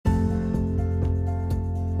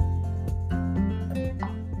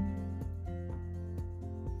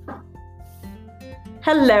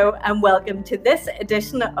Hello and welcome to this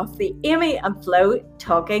edition of the Amy and Flo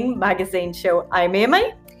Talking Magazine Show. I'm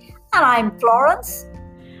Amy. And I'm Florence.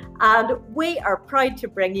 And we are proud to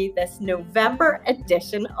bring you this November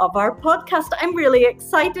edition of our podcast. I'm really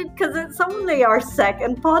excited because it's only our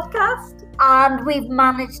second podcast. And we've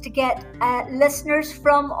managed to get listeners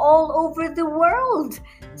from all over the world.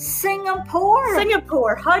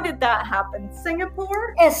 Singapore. How did that happen?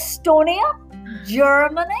 Singapore? Estonia?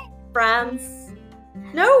 Germany? France?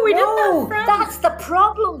 No, we didn't have France. That's the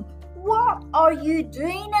problem. What are you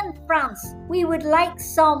doing in France? We would like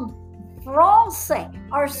some Francais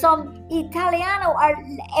or some Italiano or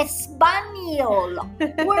Espanol.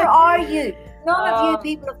 Where are you? None of you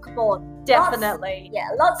people have come on. Definitely.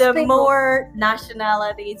 Lots the of people. more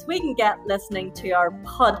nationalities we can get listening to our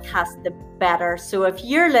podcast, the better. So if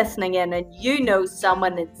you're listening in and you know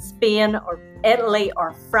someone in Spain or Italy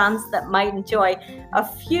or France that might enjoy a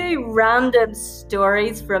few random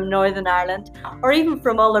stories from Northern Ireland or even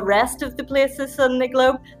from all the rest of the places on the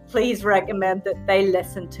globe, please recommend that they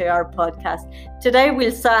listen to our podcast. Today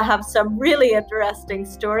we'll have some really interesting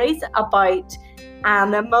stories about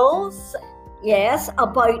animals. Yes,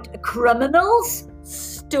 about criminals.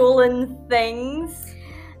 Stolen things.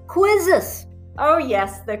 Quizzes. Oh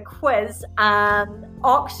yes, the quiz and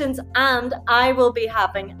auctions, and I will be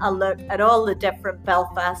having a look at all the different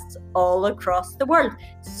Belfasts all across the world.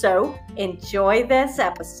 So enjoy this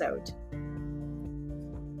episode.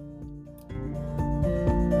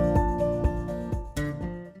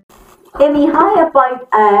 Amy, how about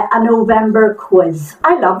a November quiz?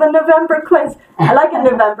 I love a November quiz. I like a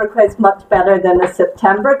November quiz much better than a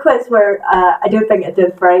September quiz, where I don't think it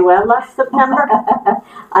did very well last September.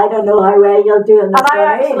 I don't know how well you'll do in this one. And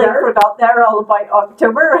I actually forgot there all about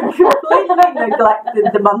October and completely neglected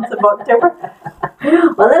the month of October.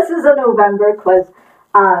 Well, this is a November quiz,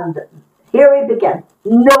 and here we begin.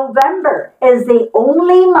 November is the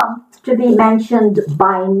only month to be mentioned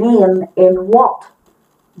by name in what?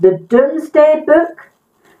 The Domesday Book,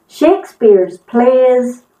 Shakespeare's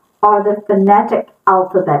plays, or the phonetic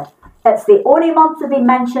alphabet. It's the only month to be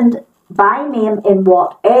mentioned by name in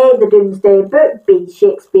what? A, the Domesday Book, B,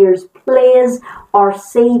 Shakespeare's plays, or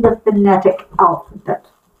C, the phonetic alphabet.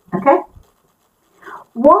 Okay?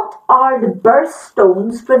 What are the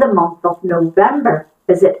birthstones for the month of November?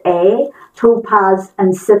 Is it A, topaz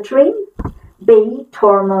and citrine, B,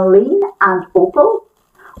 tourmaline and opal,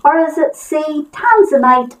 or is it C,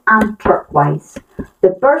 tanzanite and turquoise? The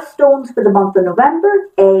birthstones for the month of November,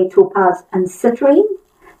 A, topaz and citrine,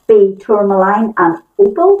 B, tourmaline and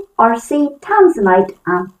opal, or C, tanzanite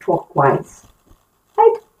and turquoise.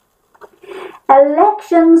 Right?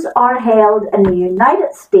 Elections are held in the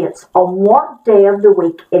United States on what day of the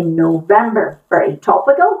week in November? Very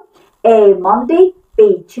topical. A, Monday,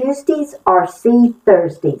 B, Tuesdays, or C,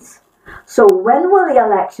 Thursdays. So when will the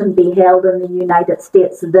election be held in the United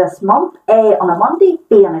States this month? A, on a Monday,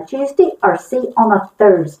 B, on a Tuesday, or C, on a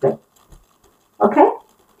Thursday? Okay?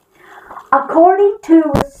 According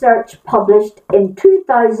to research published in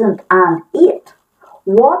 2008,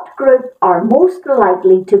 what group are most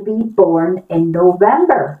likely to be born in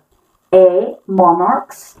November? A,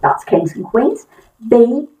 monarchs, that's kings and queens.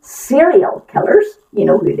 B, serial killers, you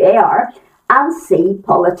know who they are. And C,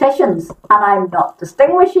 politicians. And I'm not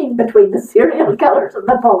distinguishing between the serial killers and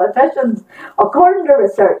the politicians. According to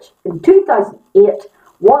research in 2008,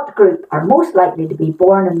 what group are most likely to be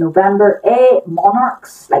born in November? A,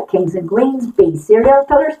 monarchs, like kings and queens. B, serial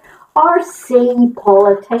killers. Or C,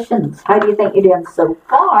 politicians. How do you think you're doing so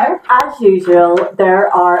far? As usual,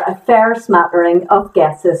 there are a fair smattering of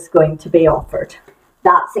guesses going to be offered.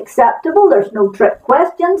 That's acceptable. There's no trick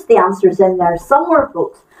questions. The answer's in there somewhere,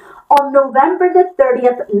 folks. On November the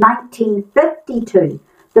 30th, 1952,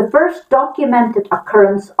 the first documented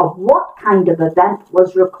occurrence of what kind of event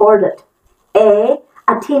was recorded? A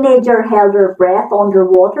teenager held her breath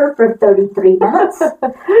underwater for 33 minutes.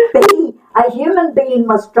 B, a human being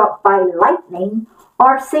was struck by lightning.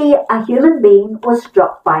 Or C, a human being was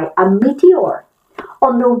struck by a meteor.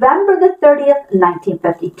 On November the 30th,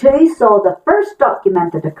 1952, saw the first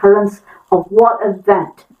documented occurrence of what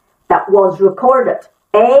event that was recorded?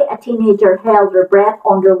 A teenager held her breath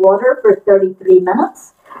underwater for 33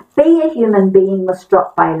 minutes. B, a human being was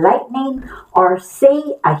struck by lightning. Or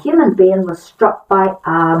C, a human being was struck by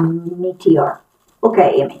a meteor.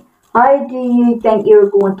 Okay, Amy, how do you think you're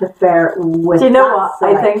going to fare with that? Do you know what?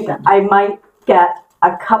 Selection? I think I might get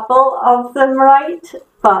a couple of them right,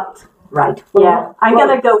 but right. Well, I'm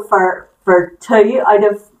going to go for 2 out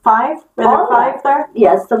of 5. Were there 5 there?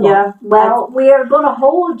 Yes, the one. Yeah. Well, we are going to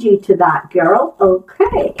hold you to that, girl.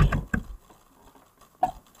 Okay.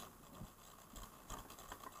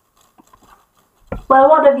 Well,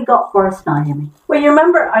 what have you got for us now, Amy? Well, you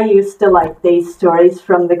remember I used to like these stories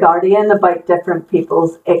from The Guardian about different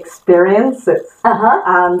people's experiences.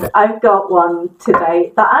 And I've got one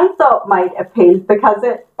today that I thought might appeal because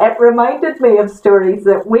it reminded me of stories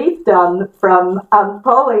that we've done from Aunt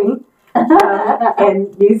Pauline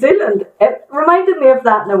in New Zealand. It reminded me of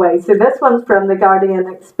that in a way. So this one's from the Guardian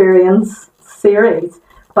Experience series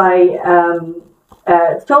by,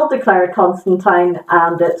 it's called Declare Constantine,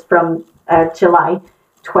 and it's from July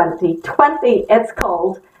 2020. It's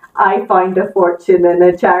called I Found a Fortune in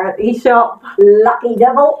a Charity Shop. Lucky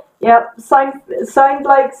devil. Yep. Sound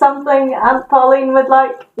like something Aunt Pauline would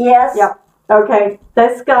like? Yes. Yep. Okay.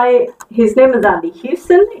 This guy, his name is Andy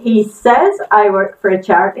Hewson. He says, I work for a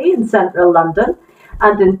charity in central London,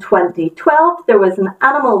 and in 2012 there was an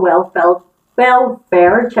animal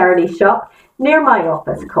welfare charity shop near my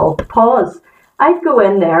office called Paws. I'd go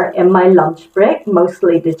in there in my lunch break,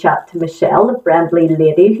 mostly to chat to Michelle, the friendly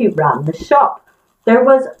lady who ran the shop. There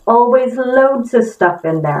was always loads of stuff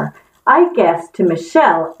in there. I guess to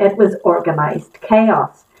Michelle it was organised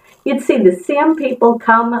chaos. You'd see the same people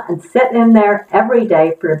come and sit in there every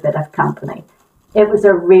day for a bit of company. It was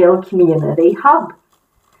a real community hub.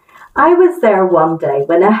 I was there one day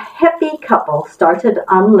when a hippie couple started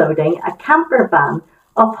unloading a camper van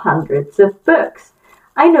of hundreds of books.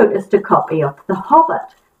 I noticed a copy of The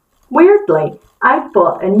Hobbit. Weirdly, I'd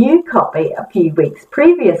bought a new copy a few weeks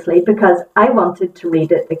previously because I wanted to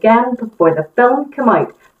read it again before the film came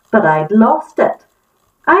out, but I'd lost it.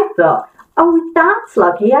 I thought, oh, that's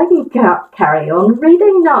lucky, I can carry on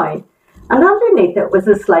reading now. And underneath it was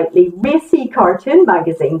a slightly racy cartoon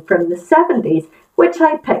magazine from the 70s, which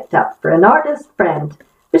I picked up for an artist friend.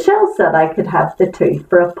 Michelle said I could have the two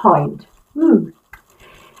for £1.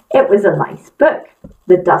 It was a nice book.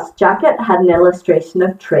 The dust jacket had an illustration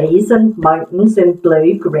of trees and mountains in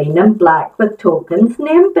blue, green and black with Tolkien's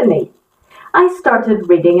name beneath. I started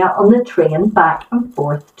reading it on the train back and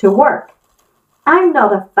forth to work. I'm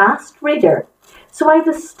not a fast reader, so I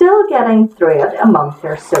was still getting through it a month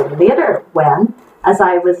or so later when, as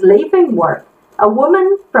I was leaving work, a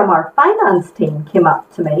woman from our finance team came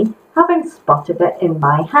up to me, having spotted it in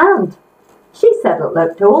my hand. She said it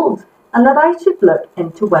looked old, and that I should look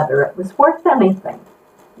into whether it was worth anything.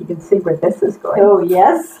 You can see where this is going. Oh,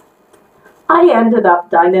 yes. I ended up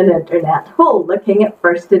down an internet hole looking at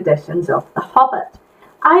first editions of The Hobbit.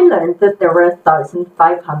 I learned that there were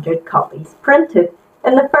 1,500 copies printed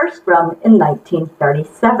in the first run in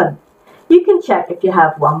 1937. You can check if you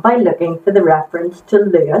have one by looking for the reference to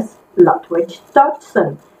Lewis Lutwidge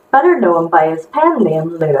Dodgson, better known by his pen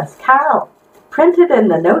name Lewis Carroll, printed in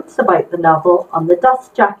the notes about the novel on the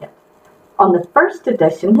dust jacket. On the first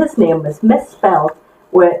edition, his name was misspelled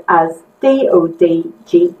as Dodgeson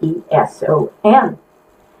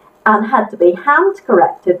and had to be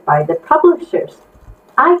hand-corrected by the publishers.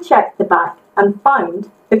 I checked the back and found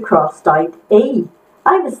the crossed-out E.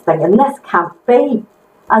 I was thinking, this can't be.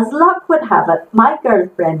 As luck would have it, my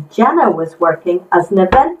girlfriend Jenna was working as an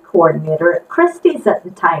event coordinator at Christie's at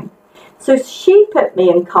the time, so she put me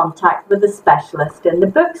in contact with a specialist in the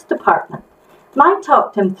books department. And I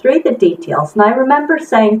talked him through the details, and I remember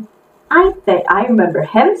him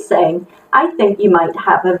saying, I think you might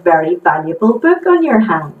have a very valuable book on your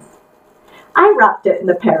hands. I wrapped it in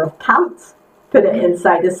a pair of pants, put it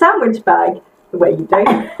inside a sandwich bag, the way you do,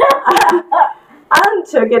 and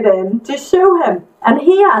took it in to show him. And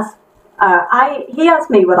he asked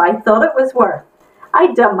me what I thought it was worth.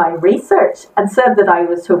 I'd done my research and said that I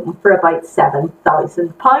was hoping for about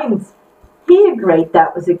 £7,000. He agreed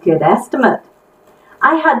that was a good estimate.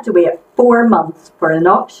 I had to wait 4 months for an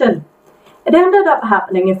auction. It ended up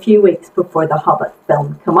happening a few weeks before the Hobbit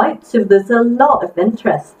film came out, so there's a lot of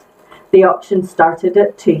interest. The auction started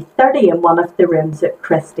at 2:30 in one of the rooms at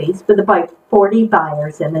Christie's with about 40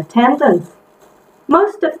 buyers in attendance.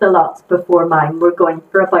 Most of the lots before mine were going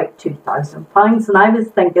for about £2,000, and I was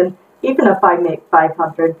thinking, even if I make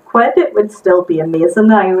 500 quid, it would still be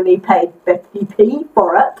amazing. I only paid 50p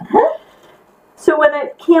for it. So when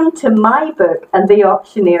it came to my book and the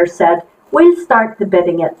auctioneer said, we'll start the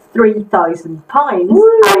bidding at £3,000,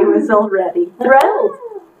 I was already thrilled.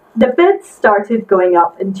 The bids started going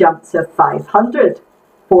up in jumps of 500,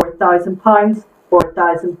 £4,000,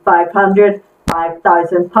 4,500,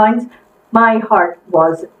 £5,000. My heart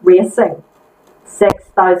was racing.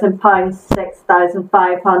 £6,000,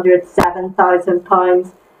 6,500,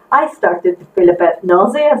 £7,000. I started to feel a bit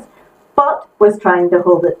nauseous, but was trying to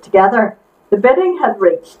hold it together. The bidding had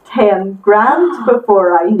reached 10 grand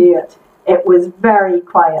before I knew it. It was very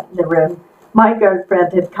quiet in the room. My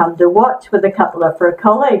girlfriend had come to watch with a couple of her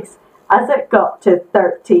colleagues, as it got to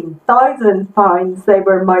 £13,000, they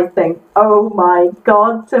were mouthing, "Oh my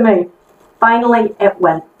God," to me. Finally, it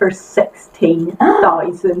went for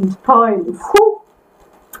 £16,000.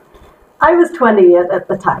 I was 28 at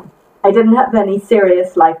the time. I didn't have any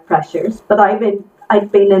serious life pressures, but I'd been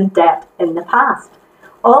in debt in the past.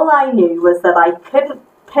 All I knew was that I couldn't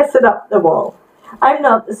piss it up the wall. I'm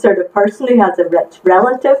not the sort of person who has a rich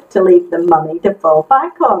relative to leave them money to fall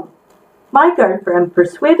back on. My girlfriend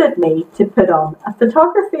persuaded me to put on a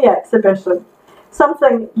photography exhibition.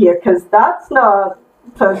 Something, because that's not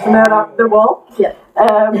pissing it up the wall. Yeah.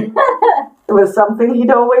 It was something he'd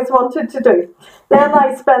always wanted to do. Then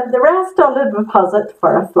I spent the rest on a deposit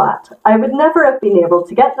for a flat. I would never have been able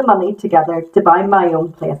to get the money together to buy my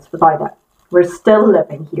own place without it. We're still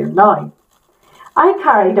living here now. I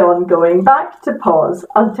carried on going back to pause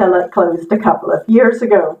until it closed a couple of years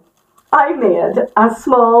ago. I made a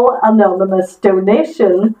small anonymous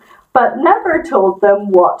donation, but never told them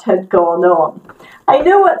what had gone on. I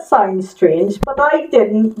know it sounds strange, but I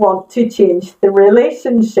didn't want to change the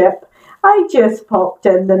relationship. I just popped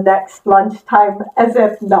in the next lunchtime as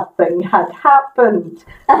if nothing had happened.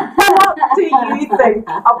 What do you think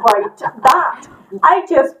about that? I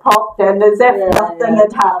just popped in as if nothing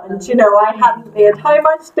had happened. You know, I hadn't made, how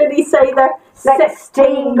much did he say there?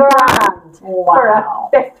 16 grand for a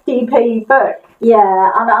 50p book.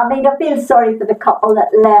 Yeah, and I mean, I feel sorry for the couple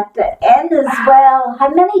that left it in as well. How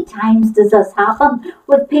many times does this happen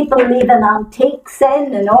with people leaving antiques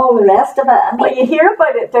in and all the rest of it? I mean, well, you hear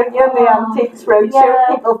about it, don't you, in the Antiques Roadshow? Yeah.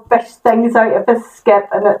 People fish things out of a skip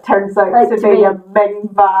and it turns out to be a Ming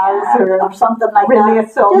vase or something like really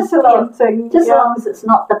that. Just as long as it's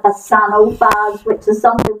not the Bassano vase, which is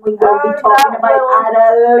something we will be talking that about at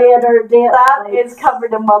a later date. That is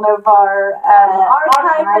covered in one of our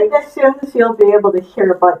archive editions. You'll be able to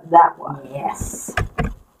hear about that one. Yes.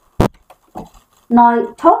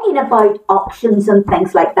 Now, talking about auctions and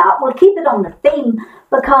things like that, we'll keep it on the theme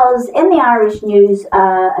because in the Irish News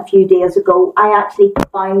a few days ago, I actually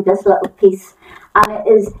found this little piece, and it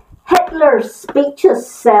is Hitler's speeches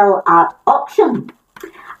sell at auction.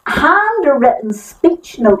 Handwritten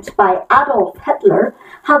speech notes by Adolf Hitler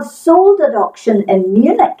have sold at auction in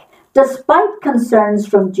Munich, despite concerns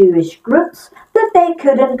from Jewish groups that they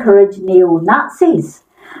could encourage neo-Nazis.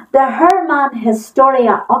 The Hermann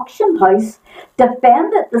Historia auction house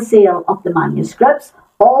defended the sale of the manuscripts,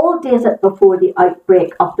 all dated before the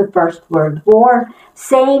outbreak of the First World War,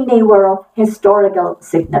 saying they were of historical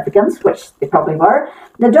significance, which they probably were.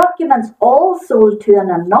 The documents all sold to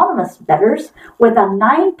an anonymous bidders with a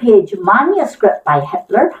 9-page manuscript by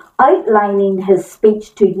Hitler outlining his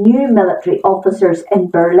speech to new military officers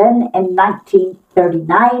in Berlin in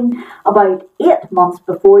 1939, about 8 months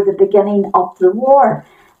before the beginning of the war,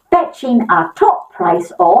 fetching a top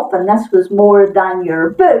price of, and this was more than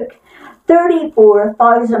your book,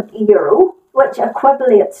 €34,000, which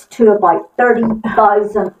equates to about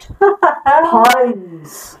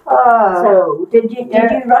 £30,000. So, did you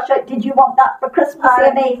rush out? Did you want that for Christmas,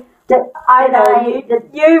 Amy?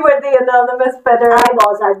 You were the anonymous bidder. I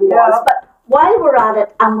was. But while we're at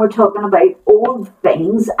it and we're talking about old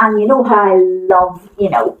things, and you know how I love,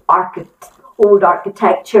 old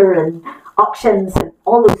architecture and auctions and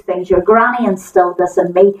all those things, your granny instilled this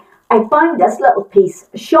in me. I found this little piece.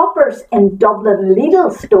 Shoppers in Dublin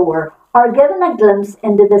Lidl store are given a glimpse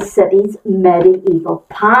into the city's medieval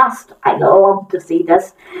past. I love to see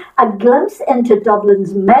this. A glimpse into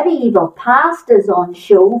Dublin's medieval past is on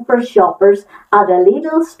show for shoppers at a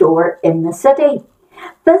Lidl store in the city.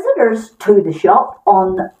 Visitors to the shop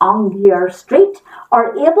on Angier Street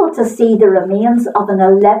are able to see the remains of an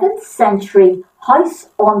 11th century house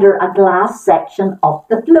under a glass section of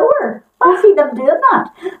the floor. I see them doing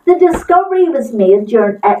that. The discovery was made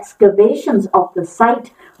during excavations of the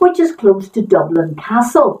site, which is close to Dublin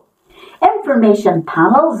Castle. Information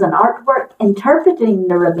panels and artwork interpreting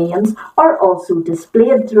the remains are also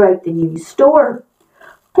displayed throughout the new store.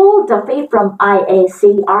 Paul Duffy from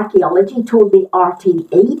IAC Archaeology told the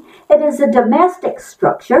RTE it is a domestic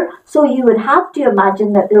structure, so you would have to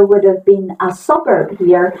imagine that there would have been a suburb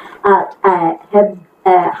here at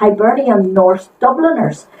Hibernian Norse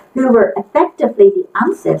Dubliners, who were effectively the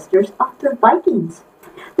ancestors of the Vikings.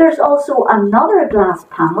 There's also another glass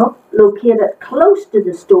panel located close to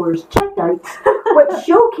the store's checkouts, which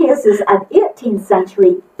showcases an 18th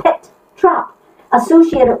century pit trap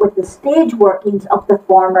associated with the stage workings of the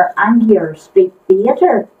former Angier Street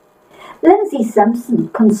Theatre. Lindsay Simpson,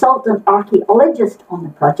 consultant archaeologist on the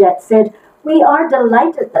project, said, "We are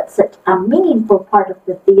delighted that such a meaningful part of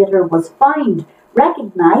the theatre was found,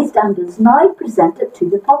 recognised and is now presented to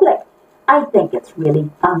the public. I think it's really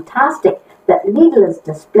fantastic that Lidl is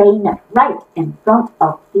displaying it right in front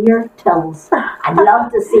of their tills. I'd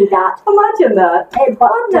love to see that. Imagine that.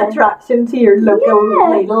 What an attraction to your local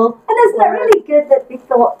Lidl. And isn't it really good that we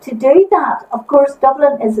thought to do that? Of course,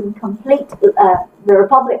 Dublin is in complete, the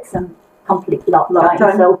Republic's in complete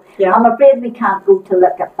lockdown. So I'm afraid we can't go to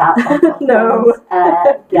look at that. No.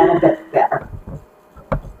 Get a bit better.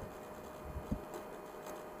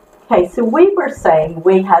 Okay, so we were saying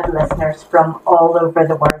we had listeners from all over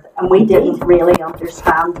the world, and we didn't really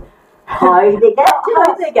understand how they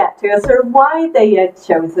get to us or why they had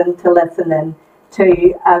chosen to listen in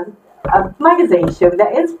to a magazine show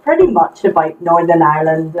that is pretty much about Northern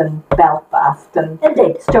Ireland and Belfast and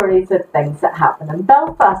stories of things that happen in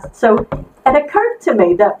Belfast. So it occurred to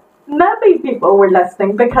me that maybe people were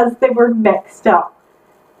listening because they were mixed up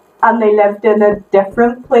and they lived in a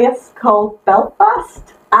different place called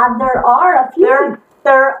Belfast. And there are a few.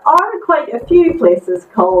 There are quite a few places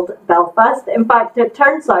called Belfast. In fact, it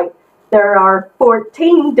turns out there are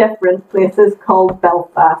 14 different places called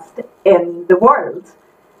Belfast in the world,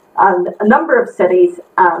 and a number of cities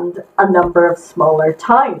and a number of smaller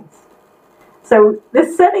towns. So the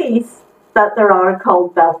cities that there are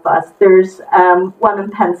called Belfast, there's one in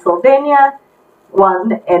Pennsylvania,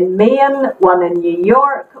 one in Maine, one in New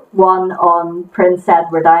York, one on Prince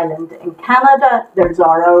Edward Island in Canada, there's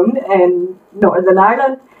our own in Northern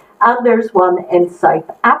Ireland, and there's one in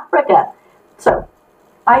South Africa. So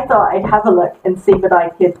I thought I'd have a look and see what I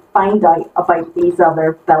could find out about these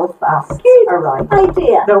other Belfasts around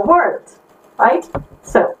the world, right?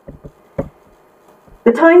 So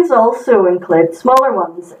the towns also include smaller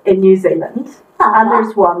ones in New Zealand, and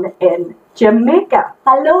there's one in Jamaica.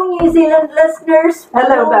 Hello, New Zealand listeners.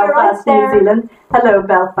 Hello, Belfast, New Zealand. Hello,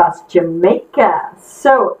 Belfast, Jamaica.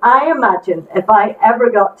 So I imagine if I ever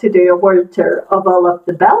got to do a world tour of all of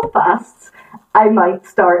the Belfasts, I might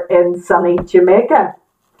start in sunny Jamaica.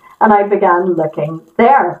 And I began looking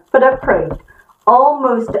there, but it proved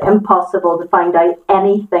almost impossible to find out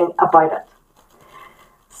anything about it.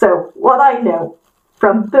 So what I know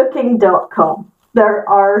from Booking.com, there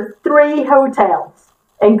are 3 hotels,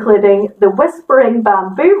 including the Whispering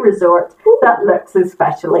Bamboo Resort that looks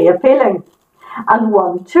especially appealing. And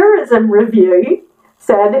one tourism review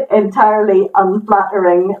said entirely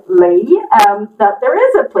unflatteringly that there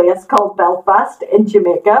is a place called Belfast in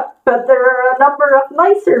Jamaica, but there are a number of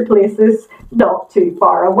nicer places not too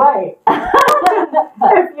far away.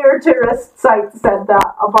 If your tourist site said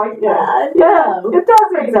that about you. Yeah, it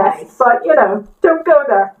does exist, but don't go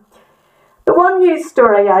there. The one news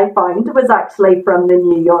story I found was actually from the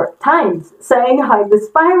New York Times, saying how the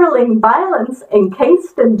spiralling violence in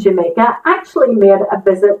Kingston, Jamaica, actually made a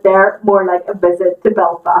visit there more like a visit to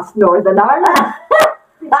Belfast, Northern Ireland.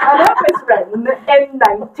 And it was written in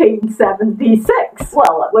 1976.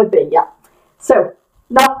 Well, it would be, yeah. So,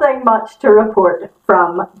 nothing much to report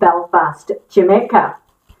from Belfast, Jamaica.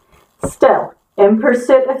 Still, in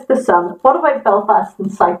pursuit of the sun, what about Belfast in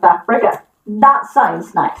South Africa? That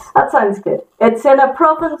sounds nice. That sounds good. It's in a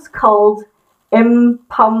province called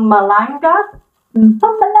Mpumalanga.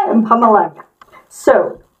 Mpumalanga.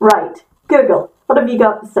 So, right, Google, what have you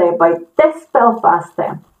got to say about this Belfast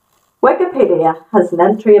then? Wikipedia has an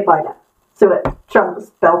entry about it, so it trumps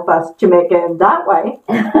Belfast, Jamaica in that way.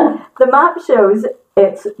 The map shows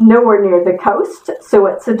it's nowhere near the coast, so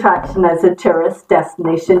its attraction as a tourist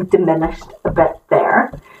destination diminished a bit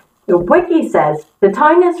there. The wiki says the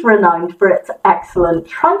town is renowned for its excellent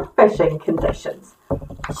trout fishing conditions.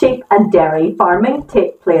 Sheep and dairy farming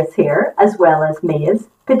take place here, as well as maize,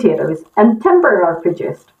 potatoes and timber are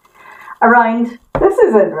produced. This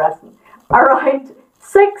is interesting, around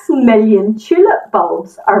 6 million tulip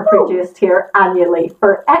bulbs are produced here annually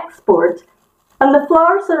for export, and the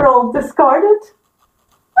flowers are all discarded.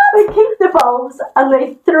 They keep the bulbs and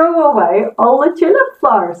they throw away all the tulip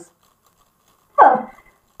flowers.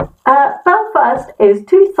 Belfast is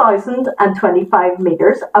 2,025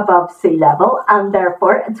 metres above sea level, and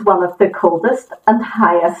therefore it's one of the coldest and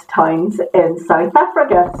highest towns in South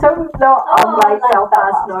Africa. So not unlike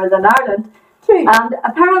Belfast, Northern Ireland. And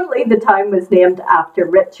apparently the town was named after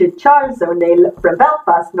Richard Charles O'Neill from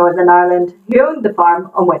Belfast, Northern Ireland, who owned the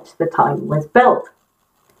farm on which the town was built.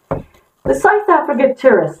 The South Africa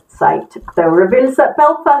tourist site, though, reveals that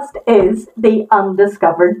Belfast is the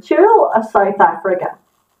undiscovered jewel of South Africa,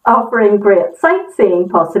 offering great sightseeing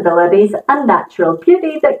possibilities and natural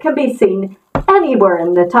beauty that can be seen anywhere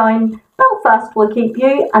in the town. Belfast will keep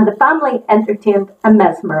you and the family entertained and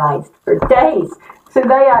mesmerised for days. So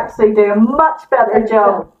they actually do a much better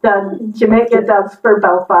job than Jamaica does for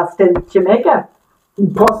Belfast in Jamaica.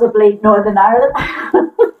 Possibly Northern Ireland.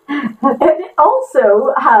 It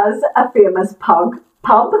also has a famous pub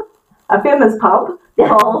called the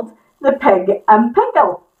Pig and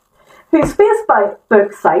Pickle, whose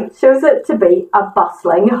Facebook site shows it to be a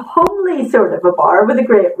bustling, homely sort of a bar with a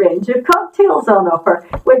great range of cocktails on offer,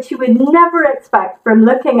 which you would never expect from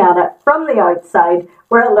looking at it from the outside,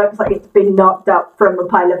 where it looks like it's been knocked up from a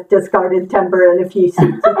pile of discarded timber and a few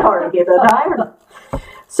suits of corrugated iron.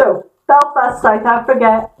 So, Belfast, South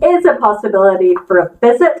Africa is a possibility for a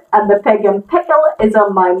visit, and the Pig and Pickle is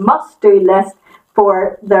on my must-do list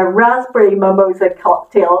for the raspberry mimosa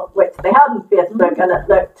cocktail, which they had on Facebook, and it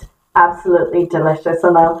looked absolutely delicious.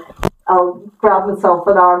 And I'll grab myself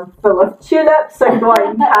an armful of tulips and go out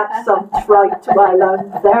and catch some trout while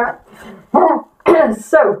I'm there.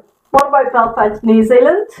 So, what about Belfast, New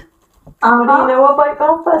Zealand? What do you know about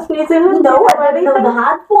Belfast, New Zealand? No, I didn't know they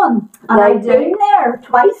had one. And I've been there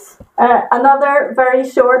twice. Another very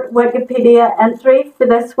short Wikipedia entry for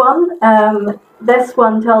this one. This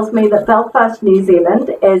one tells me that Belfast, New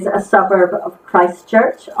Zealand is a suburb of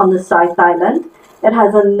Christchurch on the South Island. It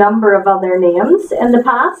has a number of other names. In the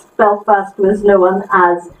past, Belfast was known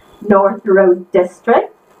as North Road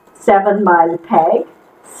District, 7 Mile Peg,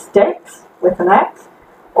 Sticks with an X,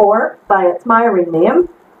 or by its Maori name,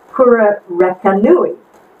 Kurarekanui.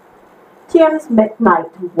 James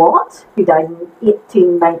McKnight Watt, who died in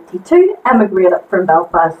 1892, emigrated from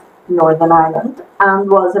Belfast, Northern Ireland, and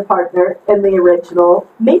was a partner in the original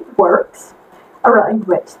meat works around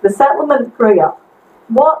which the settlement grew up.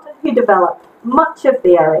 Watt, who developed much of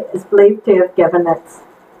the area, is believed to have given its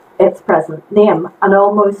present name, and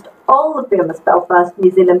almost all the famous Belfast,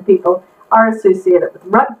 New Zealand people are associated with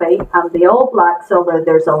rugby and the All Blacks, although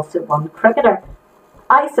there's also one cricketer.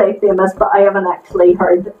 I say famous, but I haven't actually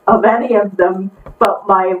heard of any of them, but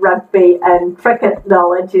my rugby and cricket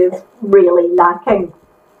knowledge is really lacking.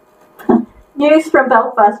 News from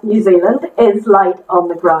Belfast, New Zealand is light on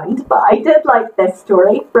the ground, but I did like this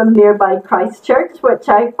story from nearby Christchurch, which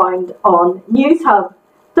I found on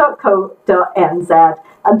newshub.co.nz.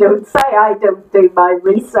 And don't say I don't do my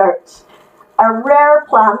research. A rare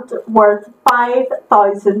plant worth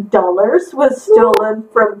 $5,000 was stolen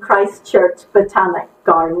from Christchurch Botanic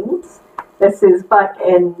Gardens. This is back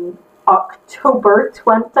in October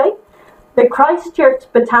 20. The Christchurch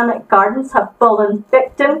Botanic Gardens have fallen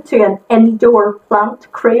victim to an indoor plant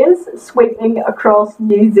craze sweeping across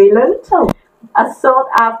New Zealand. A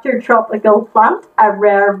sought-after tropical plant, a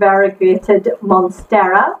rare variegated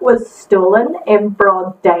monstera, was stolen in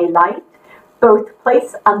broad daylight. Both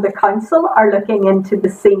police and the council are looking into the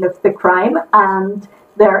scene of the crime, and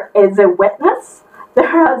there is a witness. There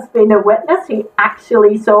has been a witness who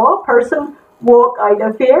actually saw a person walk out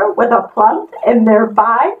of here with a plant in their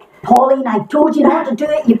bag. Pauline, I told you not to do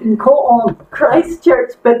it. You've been caught on.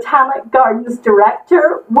 Christchurch Botanic Gardens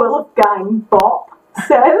Director Wolfgang Bopp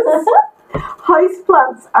says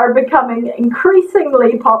houseplants are becoming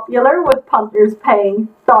increasingly popular, with punters paying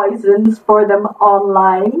thousands for them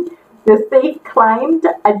online. The thief climbed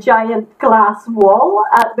a giant glass wall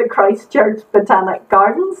at the Christchurch Botanic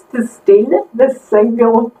Gardens to steal the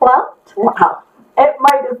single plant. Wow. It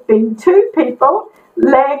might have been two people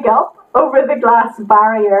leg up over the glass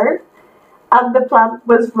barrier, and the plant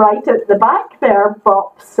was right at the back there,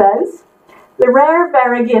 Bob says. The rare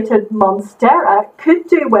variegated monstera could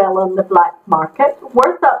do well on the black market,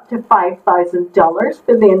 worth up to $5,000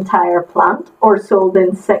 for the entire plant, or sold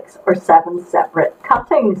in 6 or 7 separate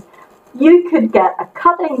cuttings. You could get a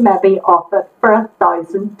cutting maybe off it for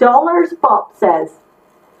 $1,000, Bob says.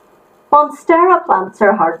 Monstera plants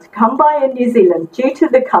are hard to come by in New Zealand due to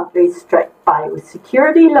the country's strict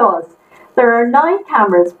biosecurity laws. There are now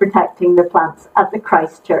cameras protecting the plants at the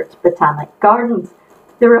Christchurch Botanic Gardens.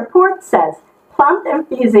 The report says plant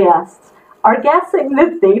enthusiasts are guessing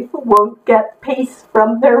the thief won't get peace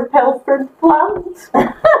from their pilfered plants.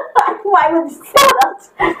 Why would you say that?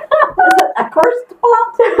 Is it a cursed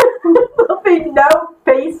plant? There'll be no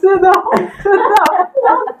peace in the house.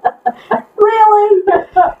 Really?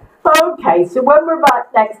 Okay, so when we're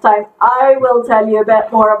back next time, I will tell you a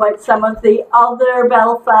bit more about some of the other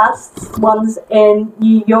Belfasts, ones in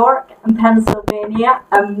New York and Pennsylvania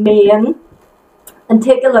and Maine, and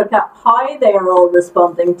take a look at how they are all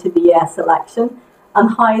responding to the US election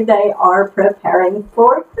and how they are preparing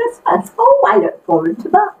for Christmas. Oh, I look forward to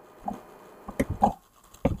that.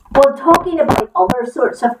 Well, talking about other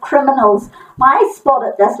sorts of criminals, I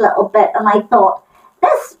spotted this little bit and I thought,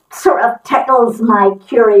 this sort of tickles my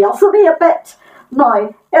curiosity a bit.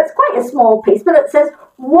 Now, it's quite a small piece, but it says,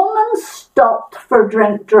 woman stopped for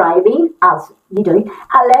drink driving, as you do,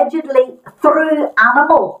 allegedly threw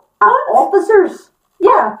animal at officers.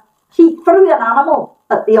 Yeah, she threw an animal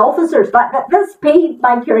at the officers. This piqued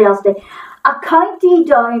my curiosity. A County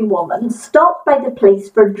Down woman stopped by the police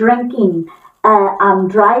for drinking and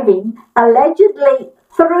driving allegedly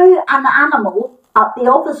threw an animal at the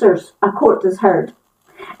officers, a court has heard.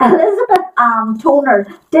 Elizabeth Ann Toner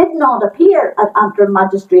did not appear at Antrim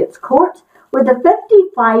Magistrates Court, where the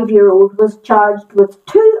 55-year-old was charged with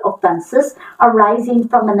 2 offences arising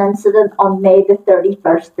from an incident on May the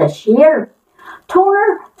 31st this year.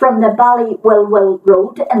 Toner from the Ballywilwil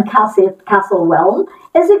Road in Castlewellan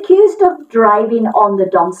is accused of driving on the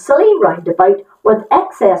Dunsilley roundabout with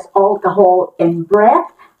excess alcohol in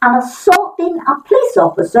breath and assaulting a police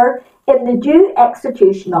officer in the due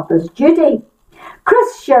execution of his duty.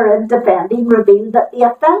 Chris Sherrod, defending, revealed that the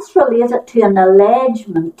offence related to an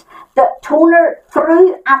allegement that Toner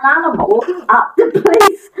threw an animal at the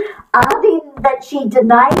police, adding that she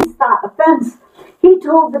denies that offence. He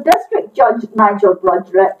told the District Judge Nigel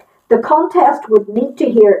Broderick the contest would need to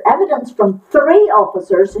hear evidence from 3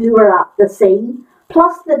 officers who were at the scene,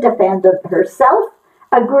 plus the defendant herself,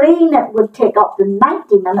 agreeing it would take up to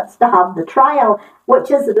 90 minutes to have the trial,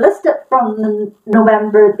 which is listed from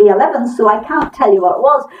November the 11th, so I can't tell you what it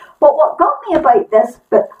was. But what got me about this,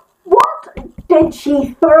 but what did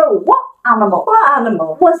she throw? What animal? What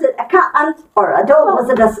animal? Was it a cat or a dog? Was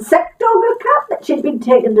it a sick dog or cat that she'd been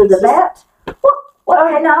taken to the vet? What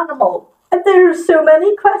kind of animal? There's so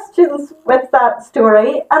many questions with that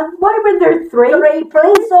story, and why were there 3? 3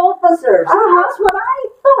 police officers. That's what I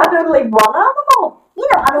thought. And only 1 animal.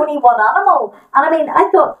 And only 1 animal. And I mean, I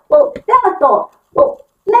thought,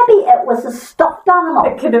 maybe it was a stuffed animal.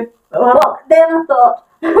 It could have. Well, then I thought,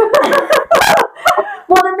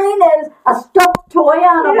 what I mean is a stuffed toy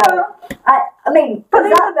animal. Yeah. I mean,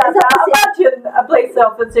 imagine a police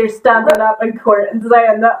officer standing up in court and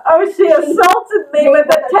saying that, she assaulted me with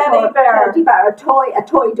a teddy bear. A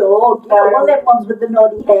toy dog. One of them ones with the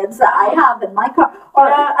naughty heads that I have in my car.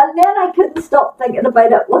 And then I couldn't stop thinking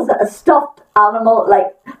about it. Was it a stuffed animal?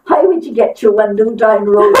 Like, how would you get your window down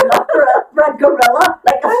rolled up for a gorilla?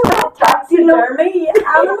 Like a stuffed taxidermy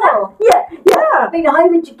animal. Yeah. I mean, how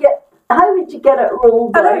would you get it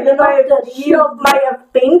rolled down? You might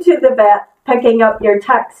have been to the vet picking up your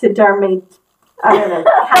taxidermied,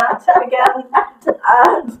 cat again,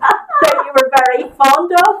 and that you were very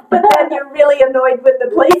fond of, but then you're really annoyed when the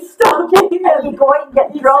police stop you. And you go out and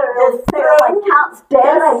get drunk. My cat's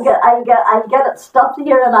dead. I get it stuffed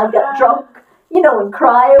here, and I get drunk, and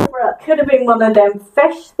cry over it. Could have been one of them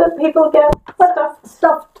fish that people get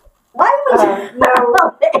stuffed. Why would you?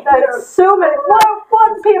 No, there's so many.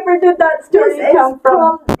 What paper did that story come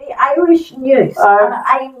from? From the Irish News. And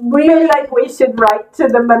I really like we should write to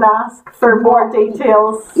them and ask for more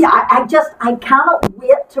details. Yeah, I cannot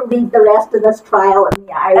wait to read the rest of this trial in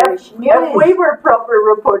the Irish News. If we were proper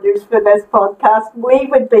reporters for this podcast, we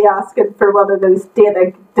would be asking for one of those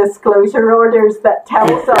data disclosure orders that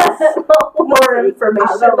tells us more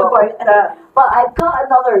information about that. But I've got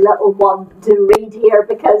another little one to read here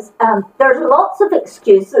because there's lots of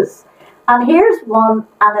excuses. And here's one,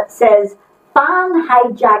 and it says, fan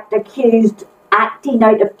hijacked accused acting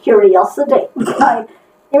out of curiosity. Now,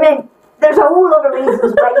 there's a whole lot of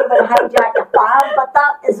reasons why you would hijack a fan, but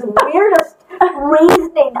that is the weirdest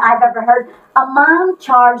reasoning I've ever heard. A man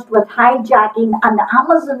charged with hijacking an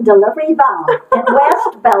Amazon delivery van in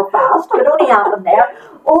West Belfast, could only happen there,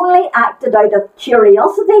 only acted out of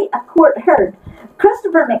curiosity, a court heard.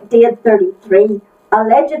 Christopher McDade, 33,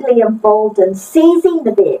 allegedly involved in seizing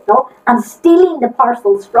the vehicle and stealing the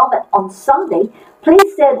parcels from it on Sunday.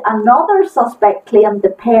 Police said another suspect claimed the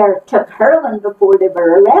pair took heroin before they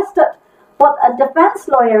were arrested. But a defence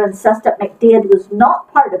lawyer insisted McDade was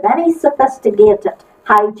not part of any sophisticated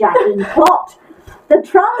hijacking plot. The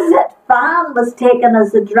transit van was taken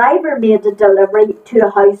as the driver made a delivery to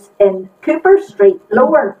a house in Cooper Street,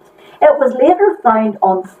 Lower. It was later found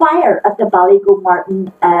on fire at the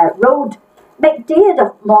Ballygomartin Road. McDade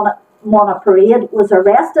of Monaparade was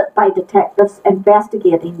arrested by detectives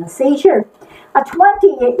investigating the seizure. A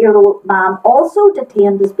 28-year-old man also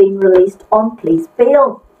detained is being released on police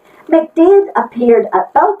bail. McDade appeared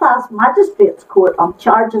at Belfast Magistrates Court on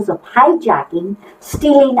charges of hijacking,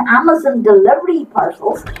 stealing Amazon delivery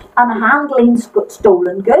parcels and handling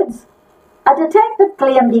stolen goods. A detective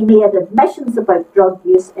claimed he made admissions about drug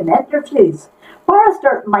use in interviews.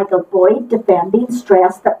 Barrister Michael Boyd, defending,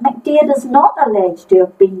 stressed that McDade is not alleged to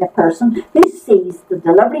have been the person who seized the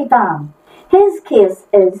delivery van. His case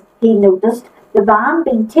is he noticed the van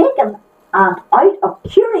being taken and out of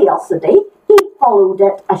curiosity, he followed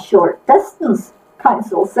it a short distance,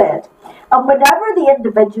 counsel said. And whenever the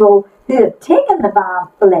individual who had taken the van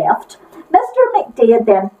left, Mr. McDade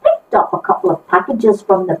then picked picked up a couple of packages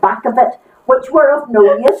from the back of it, which were of no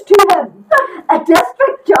use to him. A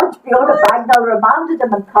district judge, Fiona Bagnall, remanded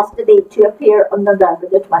him in custody to appear on November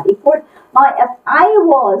the 24th. Now, if I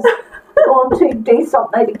was going to do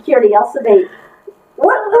something out of curiosity,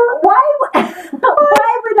 why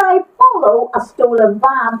would I follow a stolen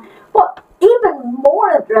van? But even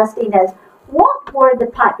more interesting is, what were the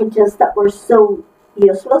packages that were so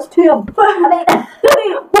useless to him? I mean,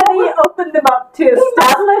 when he opened them up to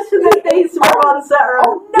establish that these were ones that are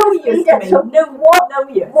of no use to me. So no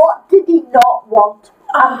use. What did he not want?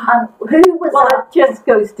 And who was that? It just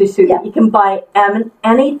goes to show that you can buy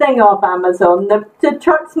anything off Amazon. The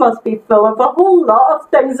trucks must be full of a whole lot of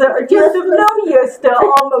things that are just of no use to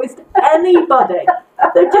almost anybody.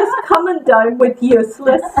 They're just coming down with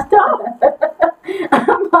useless stuff.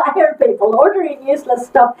 Why are people ordering useless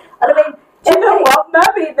stuff? And I mean, do you know what?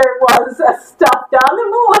 Maybe there was a stuffed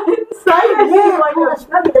animal inside.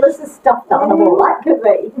 Maybe there was a stuffed animal. That could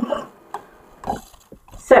be.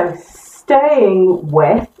 So, staying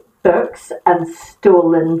with books and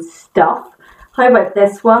stolen stuff, how about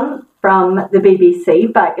this one from the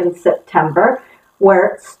BBC back in September,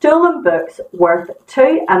 where stolen books worth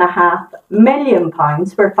 £2.5 million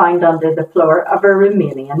were found under the floor of a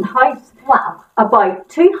Romanian house. Wow. About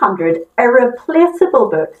 200 irreplaceable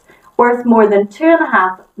books worth more than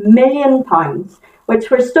 £2.5 million, which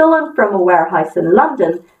were stolen from a warehouse in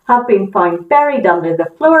London, have been found buried under the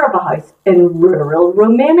floor of a house in rural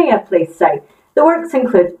Romania, police say. The works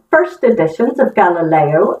include first editions of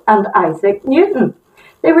Galileo and Isaac Newton.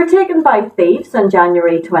 They were taken by thieves in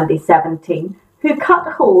January 2017, who cut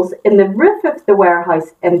holes in the roof of the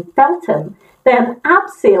warehouse in Felton, then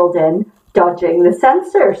abseiled in, dodging the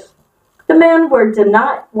censors. The men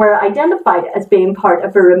were identified as being part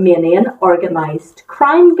of a Romanian organised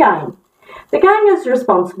crime gang. The gang is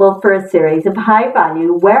responsible for a series of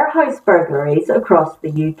high-value warehouse burglaries across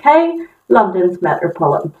the UK, London's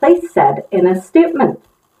Metropolitan Police said in a statement.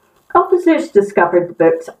 Officers discovered the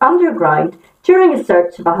books underground during a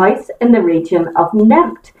search of a house in the region of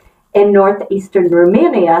Nemt in northeastern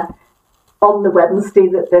Romania on the Wednesday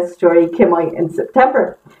that this story came out in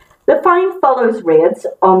September. The find follows raids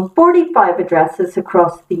on 45 addresses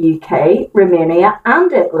across the UK, Romania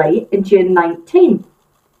and Italy in June 19.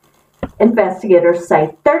 Investigators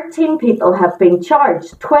say 13 people have been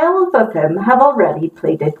charged, 12 of whom have already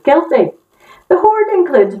pleaded guilty. The hoard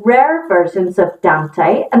includes rare versions of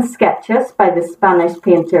Dante and sketches by the Spanish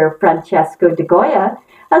painter Francesco de Goya,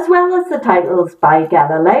 as well as the titles by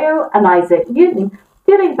Galileo and Isaac Newton,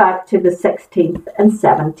 dating back to the 16th and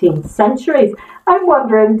 17th centuries. I'm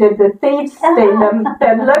wondering, did the thieves steal them,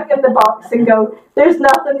 then look in the box and go, there's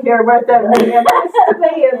nothing here worth anything else to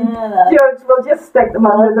me, and George will just stick them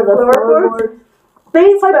under the floorboards.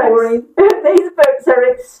 These books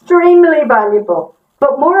are extremely valuable,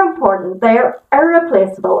 but more important, they are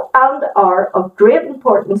irreplaceable and are of great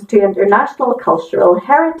importance to international cultural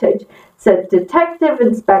heritage, said Detective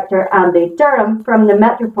Inspector Andy Durham from the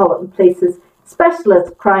Metropolitan Police's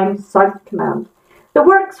Specialist Crime South Command. The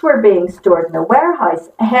works were being stored in a warehouse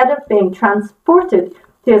ahead of being transported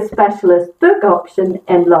to a specialist book auction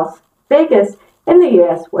in Las Vegas in the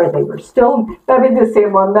US, where they were stolen. Maybe the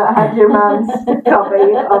same one that had your man's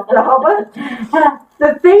copy of The Hobbit.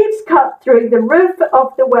 The thieves cut through the roof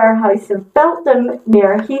of the warehouse in Felton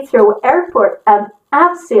near Heathrow Airport and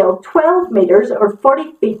abseiled 12 metres or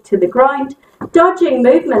 40 feet to the ground, dodging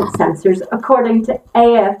movement sensors, according to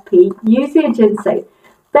AFP news agency.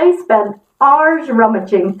 They spent hours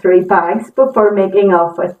rummaging through bags before making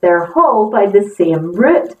off with their haul by the same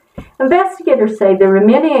route. Investigators say the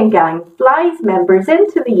Romanian gang flies members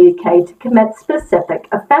into the UK to commit specific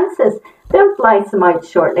offences, then flies them out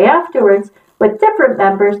shortly afterwards, with different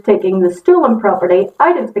members taking the stolen property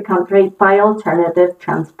out of the country by alternative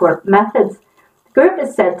transport methods. The group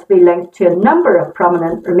is said to be linked to a number of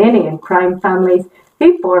prominent Romanian crime families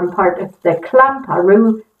who form part of the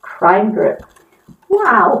Clamparu crime group.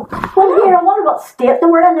 Wow. Well, here, I wonder what state they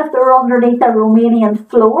were in if they were underneath a Romanian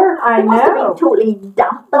floor. I must have know. been totally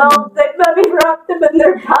damp. Well, they maybe wrapped them in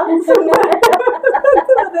their pants and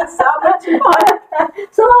the sandwich pile.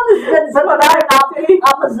 So long as it's in an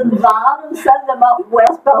Amazon van and send them up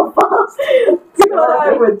West Belfast. That's what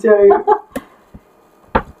I would do.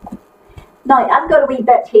 Now, I've got a wee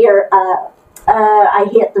bit here. I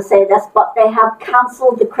hate to say this, but they have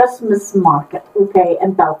cancelled the Christmas market, okay,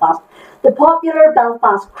 in Belfast. The popular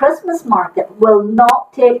Belfast Christmas market will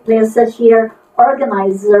not take place this year,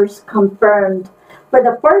 organisers confirmed. For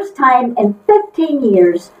the first time in 15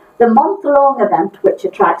 years, the month-long event, which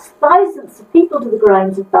attracts thousands of people to the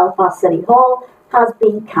grounds of Belfast City Hall, has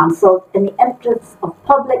been cancelled in the interests of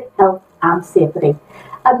public health and safety.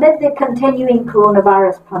 Amid the continuing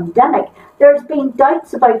coronavirus pandemic, there's been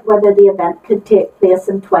doubts about whether the event could take place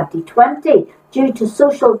in 2020 due to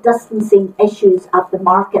social distancing issues at the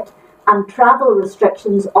market and travel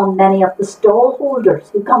restrictions on many of the stall holders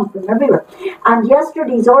who come from everywhere. And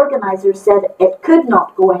yesterday's organisers said it could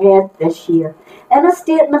not go ahead this year. In a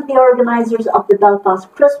statement, the organisers of the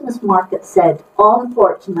Belfast Christmas market said,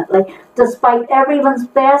 unfortunately, despite everyone's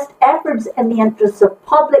best efforts in the interests of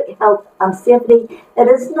public health and safety, it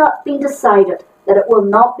has not been decided that it will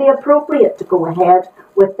not be appropriate to go ahead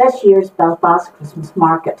with this year's Belfast Christmas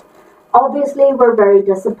market. Obviously, we're very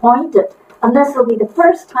disappointed, and this will be the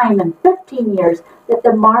first time in 15 years that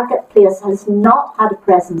the marketplace has not had a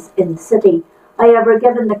presence in the city. However,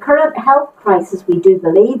 given the current health crisis, we do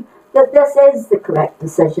believe that this is the correct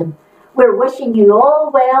decision. We're wishing you all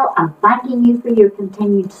well and thanking you for your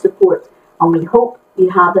continued support, and we hope you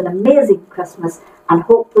have an amazing Christmas, and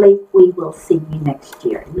hopefully we will see you next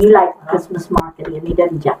year. You liked the Christmas market, Amy,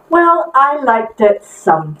 didn't you? Well, I liked it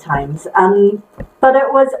sometimes, but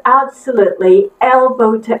it was absolutely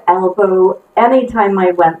elbow to elbow. Anytime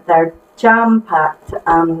I went there, jam-packed,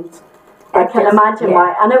 and I can imagine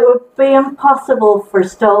why. And it would be impossible for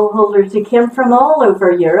stallholders who came from all over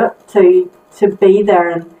Europe to be there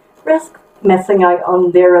and risk missing out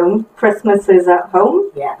on their own Christmases at home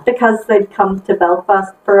because they'd come to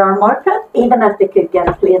Belfast for our market. Even if they could get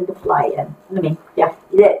a plane to fly in. I mean,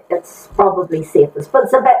 it's probably safest, but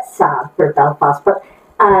it's a bit sad for Belfast. But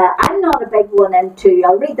I'm not a big one into,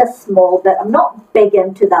 I'll read this small bit, I'm not big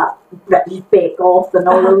into that British Bake Off and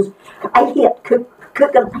all those. I hate cooking.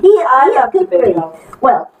 I love cooking.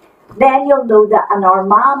 Well, then you'll know that an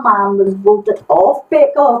Armagh man was voted off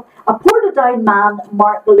Bake Off. A Portadown man,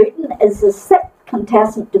 Mark Luton, is the sixth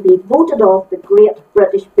contestant to be voted off the Great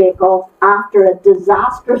British Bake Off after a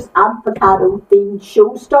disastrous avocado-themed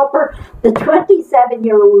showstopper. The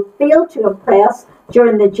 27-year-old failed to impress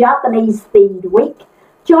during the Japanese-themed week.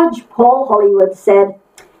 Judge Paul Hollywood said,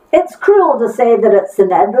 "It's cruel to say that it's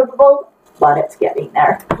inevitable, but it's getting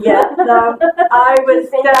there." Yeah, no, I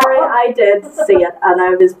did see it, and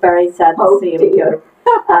I was very sad to see him go.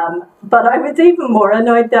 But I was even more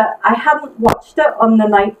annoyed that I hadn't watched it on the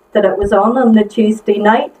night that it was on the Tuesday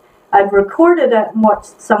night. I'd recorded it and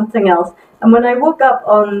watched something else. And when I woke up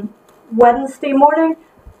on Wednesday morning,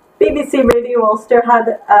 BBC Radio Ulster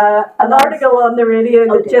had an article on the radio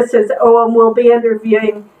that just says, and we'll be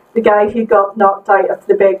interviewing the guy who got knocked out of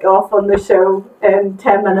the Bake Off on the show in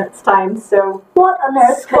 10 minutes' time. So, what on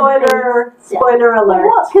earth? Spoiler alert.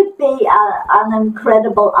 What could be an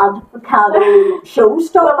incredible avocado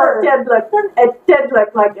showstopper? Well, it did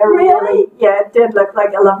look like a it did look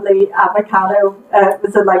like a lovely avocado. It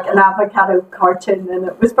was like an avocado cartoon, and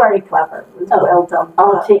it was very clever. It was well done.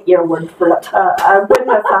 I'll take your word for it. I wouldn't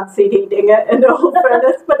have fancied eating it in all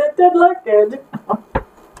fairness, but it did look good.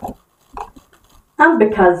 And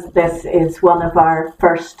because this is one of our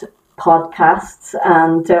first podcasts,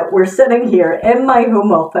 and we're sitting here in my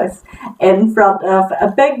home office in front of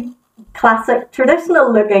a big, classic,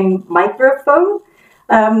 traditional-looking microphone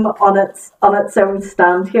on its own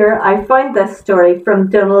stand here, I found this story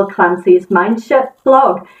from Donald Clancy's Mindship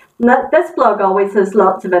blog. Now, this blog always has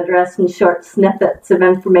lots of interesting short snippets of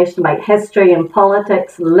information about history and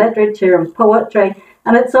politics, and literature and poetry,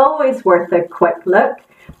 and it's always worth a quick look.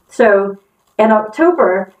 So, in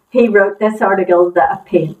October, he wrote this article that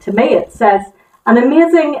appealed to me. It says, "An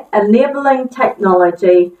amazing enabling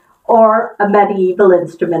technology or a medieval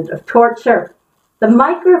instrument of torture. The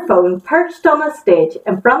microphone perched on a stage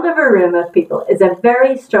in front of a room of people is a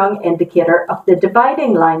very strong indicator of the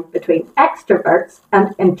dividing line between extroverts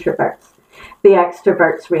and introverts. The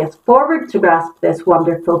extroverts race forward to grasp this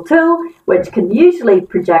wonderful tool, which can usually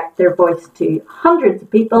project their voice to hundreds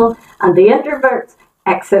of people, and the introverts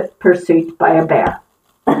exit pursued by a bear."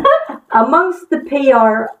 Amongst the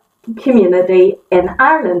PR community in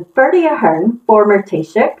Ireland, Bertie Ahern, former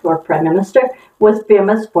Taoiseach or Prime Minister, was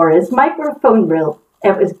famous for his microphone rule.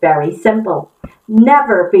 It was very simple.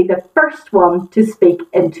 Never be the first one to speak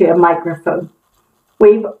into a microphone.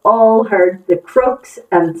 We've all heard the croaks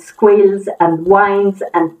and squeals and whines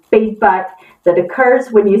and feedback that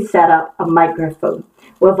occurs when you set up a microphone.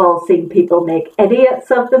 We've all seen people make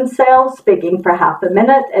idiots of themselves speaking for half a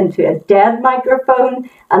minute into a dead microphone,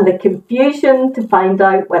 and the confusion to find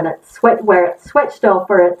out when where it's switched off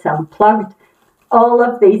or it's unplugged. All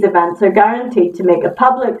of these events are guaranteed to make a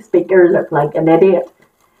public speaker look like an idiot.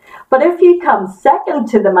 But if you come second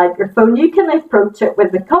to the microphone, you can approach it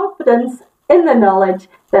with the confidence in the knowledge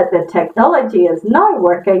that the technology is now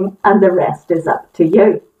working and the rest is up to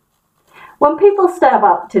you. When people step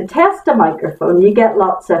up to test a microphone, you get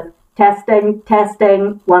lots of testing,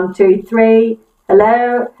 testing, 1, 2, 3,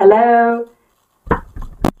 hello, hello,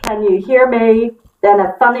 can you hear me? Then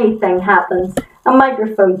a funny thing happens, and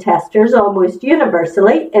microphone testers almost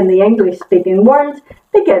universally in the English-speaking world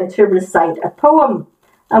begin to recite a poem.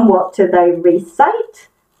 And what do they recite?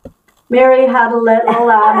 Mary had a little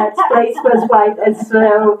lamb, its fleece was white as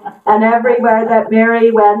snow, and everywhere that Mary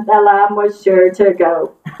went, the lamb was sure to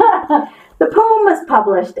go. The poem was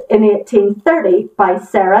published in 1830 by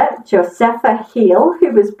Sarah Josepha Hale,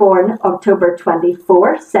 who was born October 24,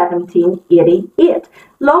 1788,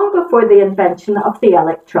 long before the invention of the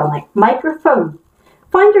electronic microphone.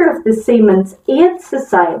 Founder of the Seamen's Aid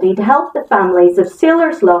Society to help the families of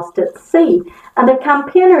sailors lost at sea, and a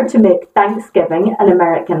campaigner to make Thanksgiving an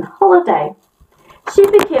American holiday. She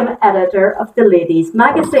became editor of the Ladies'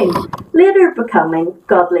 Magazine, later becoming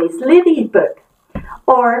Godley's Lady Book,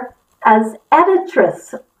 or as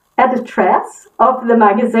editress of the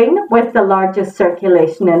magazine with the largest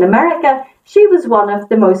circulation in America. She was one of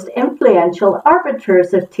the most influential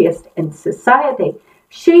arbiters of taste in society.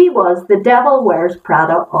 She was the Devil Wears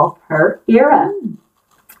Prada of her era.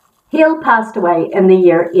 Hale passed away in the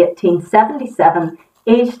year 1877,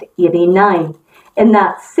 aged 89. In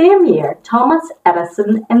that same year, Thomas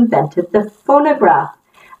Edison invented the phonograph,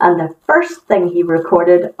 and the first thing he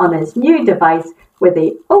recorded on his new device were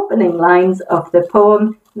the opening lines of the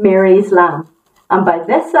poem Mary's Lamb. And by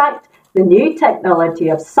this act, the new technology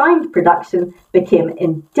of sound production became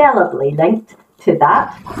indelibly linked to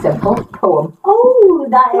that simple poem. Oh,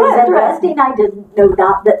 that is interesting. I didn't know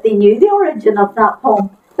that they knew the origin of that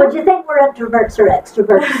poem. But do you think we're introverts or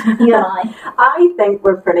extroverts, you and I? I think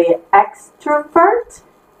we're pretty extrovert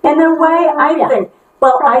in a way. I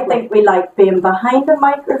think we like being behind a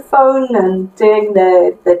microphone and doing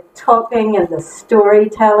the talking and the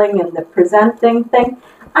storytelling and the presenting thing.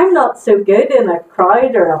 I'm not so good in a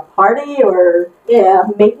crowd or a party or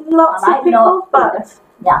meeting lots of people,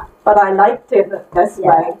 but I like doing it this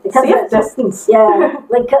way. Safe distance. Yeah,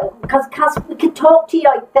 because we could talk to you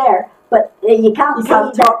out there, but you can't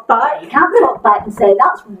talk back. You can't talk back and say,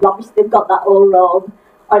 that's rubbish, they've got that all wrong.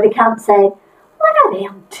 Or they can't say, what are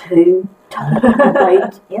them two talking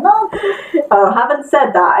about, you know? Oh, having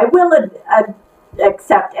said that, I will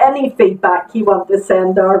accept any feedback you want to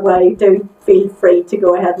send our way. Do feel free to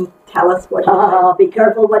go ahead and tell us what you think. Be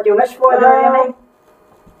careful what you wish for there, Amy.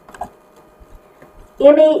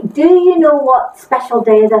 Amy, do you know what special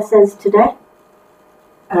day this is today?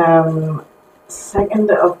 2nd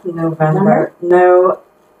of November. No,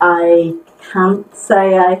 I can't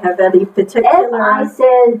say I have any particular. If I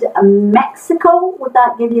said Mexico, would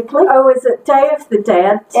that give you a clue? Oh, is it Day of the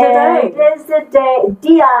Dead today? It is the day,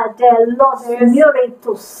 Dia de los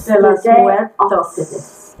Muertos. De los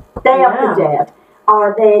Muertos. Day of the Dead.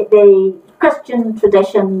 Or the Christian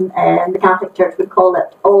tradition and the Catholic Church would call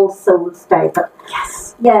it All Souls Day. But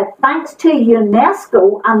yes. Yeah, thanks to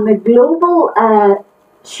UNESCO and the global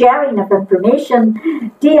sharing of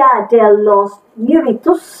information, Dia de los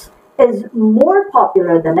Muertos is more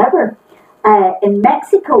popular than ever in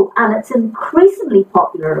Mexico, and it's increasingly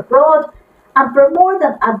popular abroad. And for more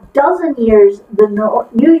than a dozen years, the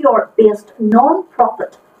New York-based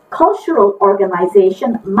non-profit cultural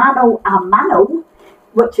organization Mano a Mano,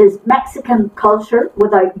 which is Mexican Culture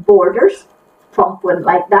Without Borders, Trump wouldn't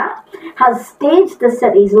like that, has staged the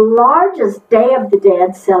city's largest Day of the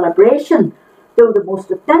Dead celebration, though the most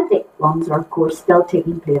authentic ones are, of course, still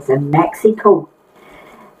taking place in Mexico.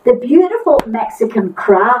 The beautiful Mexican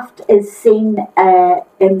craft is seen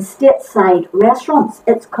in stateside restaurants.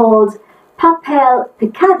 It's called papel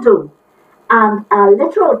picado, and a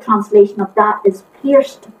literal translation of that is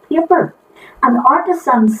pierced paper. And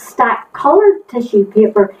artisans stack coloured tissue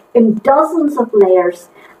paper in dozens of layers,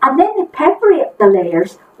 and then they perforate the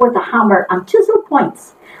layers with a hammer and chisel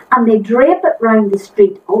points, and they drape it round the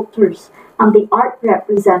street altars, and the art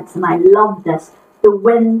represents, and I love this, the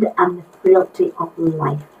wind and the frailty of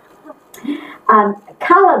life. And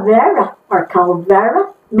calavera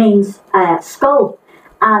means skull,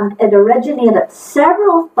 and it originated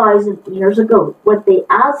several thousand years ago with the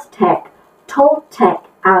Aztec, Toltec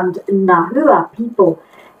and Nahua people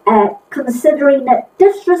considering it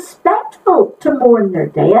disrespectful to mourn their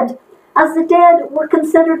dead, as the dead were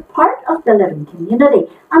considered part of the living community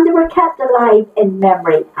and they were kept alive in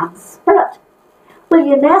memory and spirit. Well,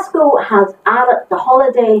 UNESCO has added the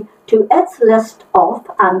holiday to its list of,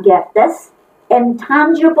 and get this,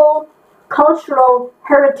 intangible cultural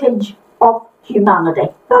heritage of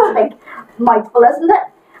humanity. That's a big mouthful, isn't it?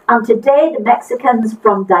 And today the Mexicans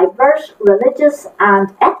from diverse religious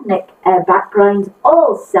and ethnic backgrounds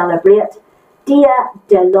all celebrate Dia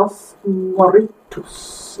de los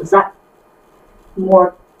Muertos. Is that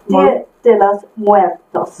Dia de los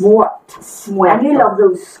Muertos. Muertos. And you love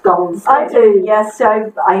those skulls. I do, yes.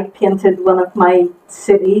 I painted one of my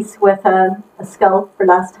cities with a skull for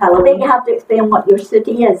last I think Halloween. you have to explain what your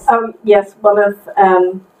city is. Oh, yes, one of,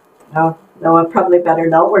 no, I probably better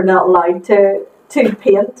not. We're not allowed to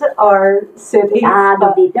paint our cities. They're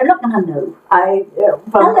not going to know. I'm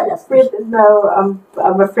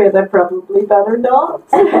afraid I probably better not.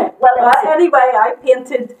 Anyway, I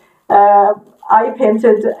painted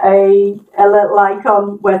a little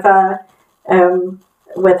icon with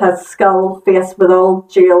a skull face with all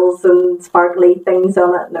jewels and sparkly things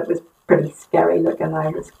on it, and it was pretty scary looking. I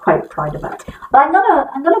was quite proud of it. Well,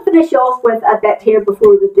 I'm gonna finish off with a bit here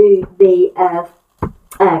before we do the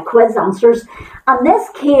quiz answers, and this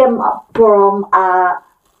came from a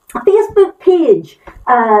Facebook page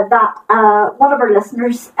that one of our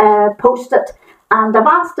listeners posted, and I've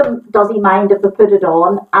asked him, does he mind if I put it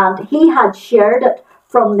on, and he had shared it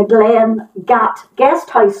from the Glen Gat Guest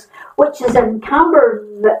House, which is in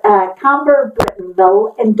Camberville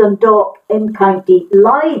in Dundalk in County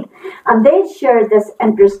Louth. And they shared this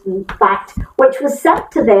interesting fact, which was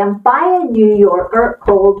sent to them by a New Yorker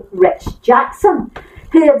called Rich Jackson,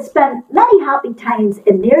 who had spent many happy times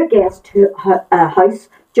in their guest house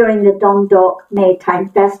during the Dundalk Maytime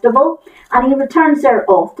Festival, and he returns there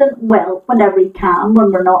often, well, whenever he can,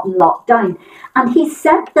 when we're not in lockdown. And he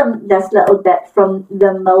sent them this little bit from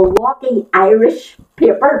the Milwaukee Irish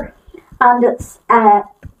paper, and it's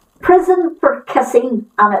Prison for Kissing,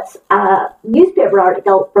 and it's a newspaper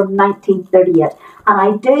article from 1938. And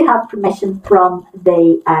I do have permission from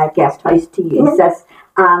the guest house to use this,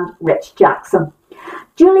 and Rich Jackson.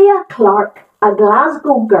 Julia Clark, a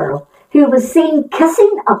Glasgow girl who was seen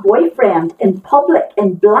kissing a boyfriend in public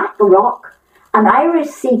in Black Rock, an Irish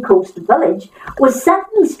seacoast village, was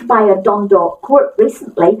sentenced by a Dundalk court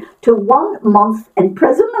recently to 1 month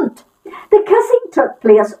imprisonment. The kissing took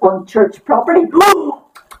place on church property.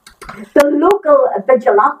 The local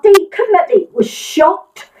vigilante committee was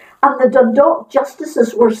shocked, and the Dundalk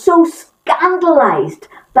justices were so scandalised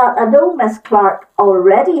that although Miss Clark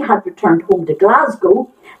already had returned home to Glasgow,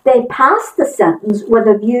 they passed the sentence with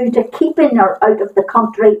a view to keeping her out of the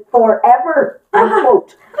country forever,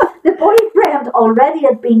 unquote. The boyfriend already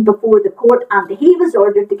had been before the court, and he was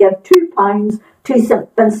ordered to give £2 to St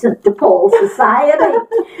Vincent de Paul Society.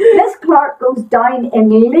 Miss Clark goes down in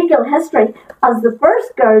legal history as the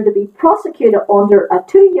first girl to be prosecuted under a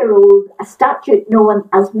 2-year-old statute known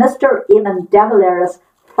as Mr Eamon de Valera's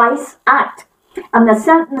Vice Act, and the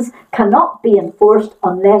sentence cannot be enforced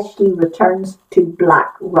unless she returns to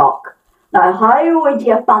Black Rock. Now, how would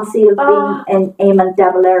you fancy being in Eamon de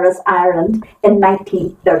Valera's Ireland in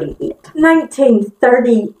 1938?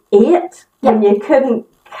 1938? When you couldn't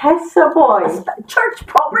kiss a boy? Church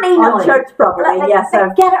property now. On church property, yes.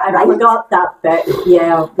 I forgot that bit.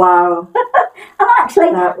 Yeah, wow. And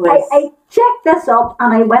actually, I checked this up,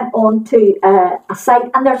 and I went on to a site,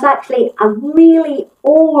 and there's actually a really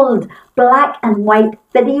old black and white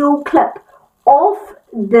video clip of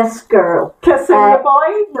this girl kissing the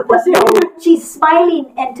boy. She's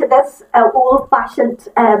smiling into this old-fashioned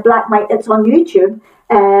black and white. It's on YouTube,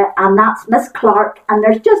 and that's Miss Clark, and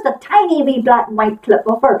there's just a tiny wee black and white clip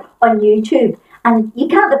of her on YouTube. And you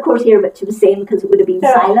can't, of course, hear what she was saying because it would have been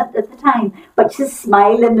silent at the time. But she's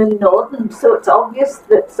smiling and nodding, so it's obvious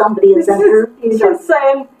that somebody is interviewed her. She's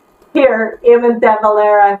saying, "Here, Eamon de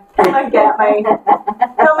Valera, come and get me.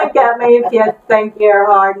 Come and get me if you think you're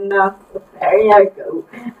hard enough." There you go.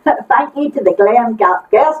 Thank you to the Glen Gat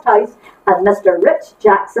Guest House and Mr. Rich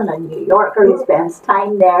Jackson, a New Yorker who spends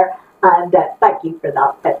time there. And thank you for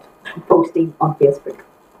that bit posting on Facebook.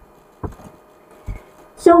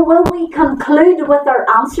 So will we conclude with our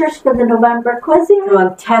answers for the November quiz? Go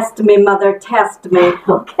on, test me, mother, test me.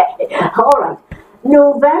 Okay, all right.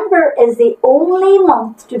 November is the only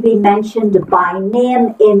month to be mentioned by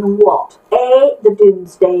name in what? A, the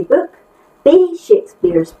Doomsday Book, B,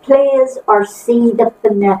 Shakespeare's plays, or C, the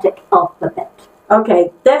phonetic alphabet?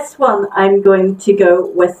 Okay, this one I'm going to go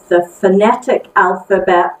with the phonetic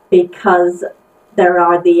alphabet because there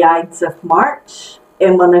are the Ides of March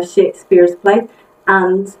in one of Shakespeare's plays.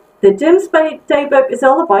 And the Doomsday Book is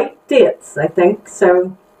all about dates, I think.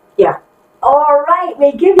 So, yeah. All right,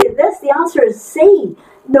 we give you this. The answer is C.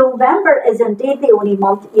 November is indeed the only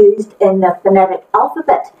month used in the phonetic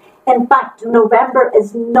alphabet. In fact, November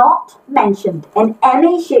is not mentioned in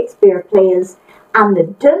any Shakespeare plays, and the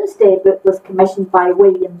Doomsday Book was commissioned by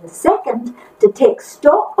William II to take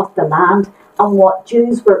stock of the land and what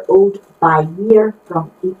dues were owed by year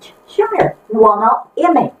from each shire. 1 up,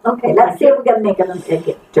 Amy. Okay, let's see if we can make it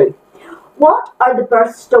into 2. What are the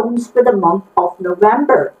birthstones for the month of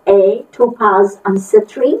November? A. Topaz and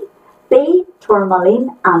citrine. B.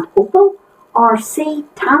 Tourmaline and opal. Or C.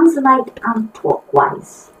 Tanzanite and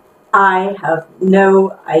turquoise. I have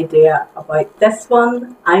no idea about this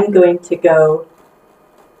one. I'm going to go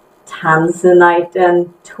Tanzanite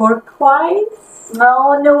and turquoise.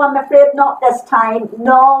 No, I'm afraid not this time.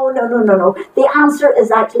 No. The answer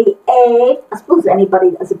is actually A. I suppose anybody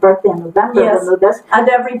that has a birthday in November will know this. And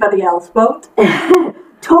everybody else won't.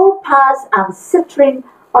 Topaz and citrine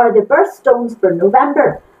are the birthstones for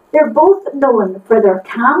November. They're both known for their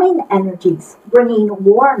calming energies, bringing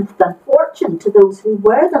warmth and fortune to those who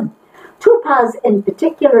wear them. Topaz in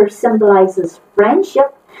particular symbolises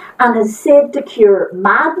friendship and is said to cure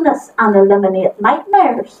madness and eliminate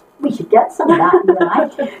nightmares. We should get some of that, you and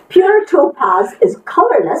I. Pure topaz is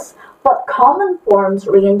colourless, but common forms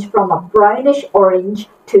range from a brownish orange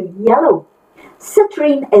to yellow.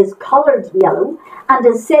 Citrine is coloured yellow and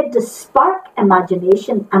is said to spark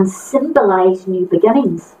imagination and symbolise new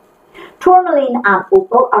beginnings. Tourmaline and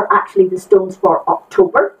opal are actually the stones for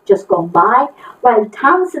October, just gone by, while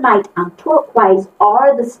tanzanite and turquoise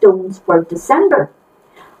are the stones for December.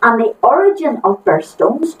 And the origin of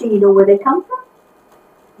birthstones, do you know where they come from?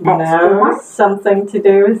 No, something to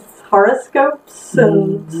do with horoscopes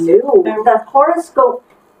and... No, the horoscope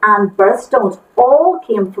and birthstones all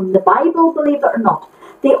came from the Bible, believe it or not.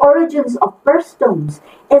 The origins of birthstones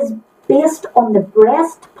is based on the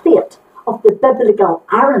breastplate of the biblical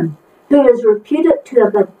Aaron, who is reputed to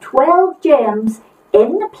have had 12 gems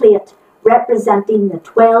in the plate representing the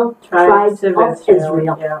 12 tribes of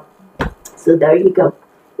Israel. Yeah. So there you go.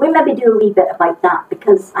 We'll maybe do a wee bit about that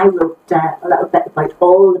because I wrote a little bit about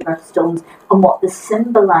all the birthstones and what they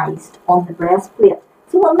symbolised on the breastplate.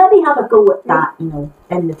 So we'll maybe have a go at that,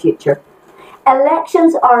 in the future.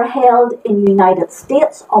 Elections are held in the United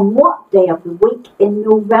States on what day of the week in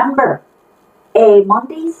November? A.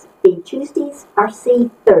 Mondays, B. Tuesdays, or C.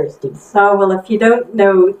 Thursdays. So, well, if you don't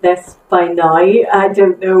know this by now, I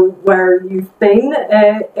don't know where you've been.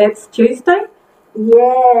 It's Tuesday?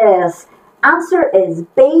 Yes. Answer is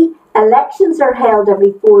B. Elections are held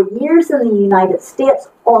every 4 years in the United States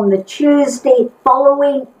on the Tuesday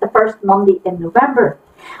following the first Monday in November.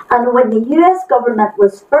 And when the US government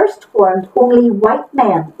was first formed, only white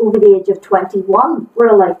men over the age of 21 were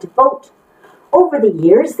allowed to vote. Over the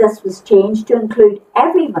years, this was changed to include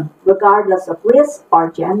everyone, regardless of race or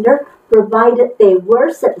gender, provided they were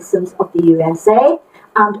citizens of the USA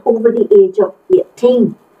and over the age of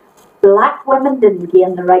 18. Black women didn't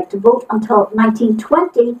gain the right to vote until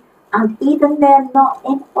 1920, and even then not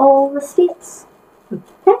in all the states.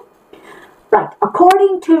 Okay? Right,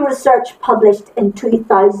 according to research published in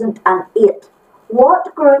 2008,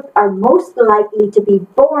 what group are most likely to be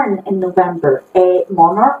born in November? A.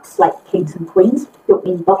 Monarchs, like kings and queens, don't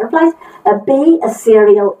mean butterflies. B.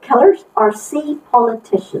 Serial killers. Or C.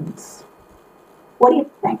 Politicians. What do you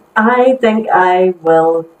think? I think I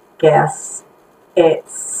will guess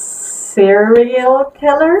it's serial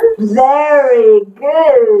killers. Very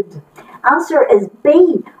good. Answer is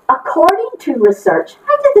B. According to research,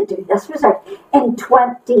 how did they do this research? In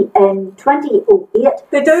 2008.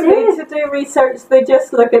 They don't need to do research, they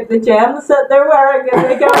just look at the gems that they're wearing and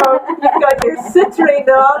they go, you've got your citrine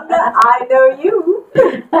on, I know you.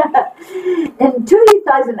 In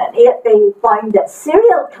 2008, they found that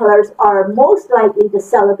serial killers are most likely to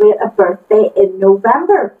celebrate a birthday in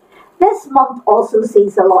November. This month also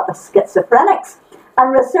sees a lot of schizophrenics.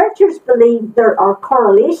 And researchers believe there are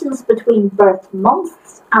correlations between birth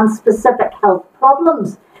months and specific health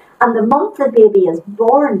problems. And the month the baby is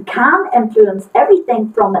born can influence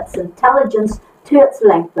everything from its intelligence to its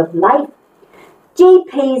length of life.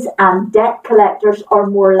 GPs and debt collectors are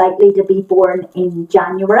more likely to be born in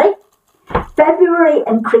January. February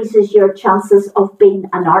increases your chances of being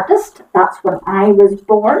an artist. That's when I was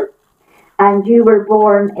born. And you were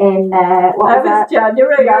born in,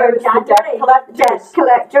 January. January. Debt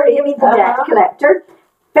collector, Amy the debt collector.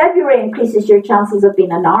 February increases your chances of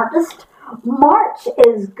being an artist. March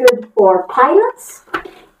is good for pilots.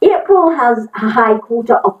 April has a high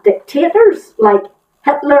quota of dictators like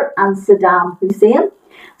Hitler and Saddam Hussein.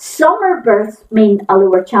 Summer births mean a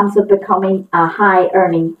lower chance of becoming a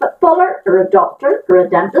high-earning footballer or a doctor or a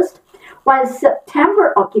dentist, while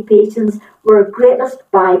September occupations were greatest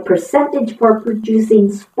by percentage for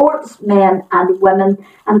producing sportsmen and women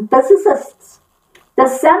and physicists.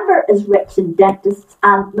 December is rich in dentists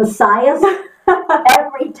and messiahs,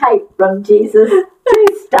 every type from Jesus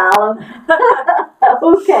to Stalin.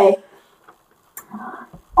 Okay,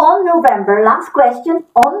 Last question,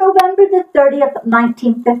 on November the 30th,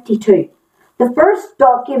 1952, the first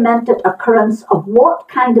documented occurrence of what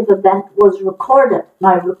kind of event was recorded?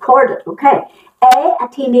 Now, recorded, okay. A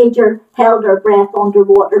teenager held her breath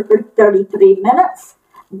underwater for 33 minutes.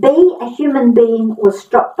 B, a human being was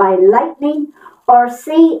struck by lightning. Or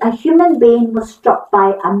C, a human being was struck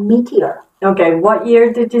by a meteor. Okay, what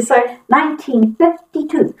year did you say?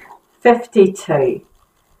 1952. 52.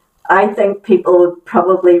 I think people were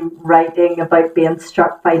probably writing about being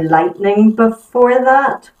struck by lightning before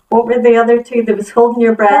that. What were the other two? There was holding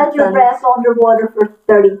your breath. Hold your breath underwater for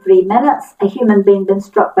 33 minutes. A human being been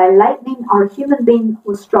struck by lightning, or a human being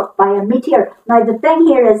was struck by a meteor. Now the thing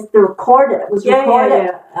here is the recorded. It was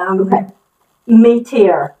recorded. Yeah. Okay.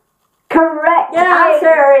 Meteor. Correct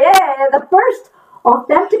answer. Yeah, the first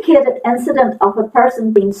authenticated incident of a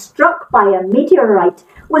person being struck by a meteorite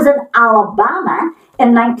was in Alabama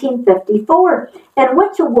in 1954, in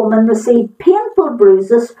which a woman received painful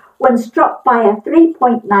bruises when struck by a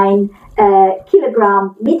 3.9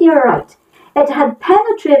 kilogram meteorite. It had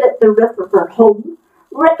penetrated the roof of her home,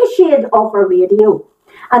 ricocheted off her radio.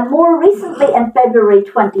 And more recently, in February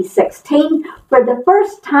 2016, for the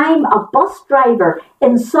first time, a bus driver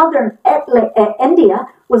in southern India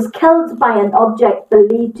was killed by an object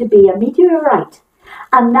believed to be a meteorite.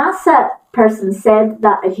 A NASA person said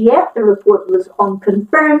that as yet the report was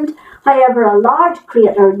unconfirmed. However, a large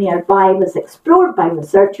crater nearby was explored by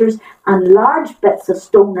researchers and large bits of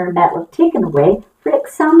stone or metal taken away for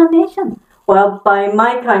examination. Well, by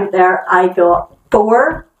my count there, I got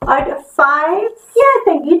 4 out of 5. Yeah, I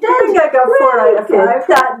think you did. I think I got 4 out of 5.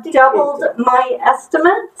 That doubled my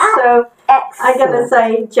estimate. So I'm going to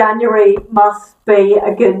say January must be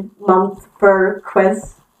a good month for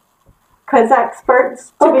quiz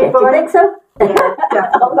experts to be born. Do you think so?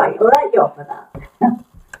 Yeah, All right, we'll let you off for that.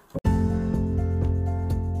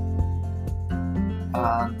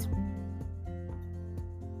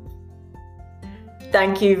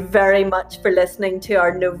 Thank you very much for listening to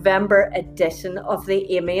our November edition of the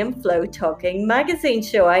Amy and Flo Talking Magazine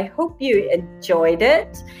Show. I hope you enjoyed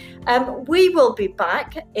it. We will be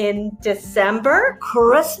back in December.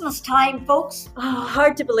 Christmas time, folks. Oh,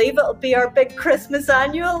 hard to believe it'll be our big Christmas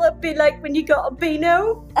annual. It'll be like when you got a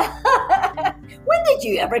Beano. When did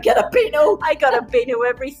you ever get a Beano? I got a Beano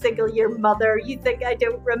every single year, Mother. You think I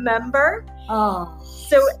don't remember? Oh.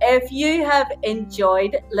 So if you have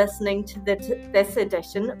enjoyed listening to this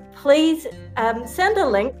edition, please send a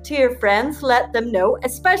link to your friends. Let them know,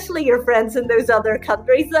 especially your friends in those other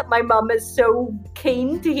countries that my mum is so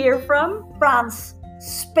keen to hear from. France,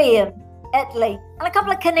 Spain, Italy, and a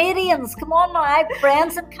couple of Canadians. Come on now, I have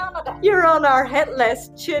friends in Canada. You're on our hit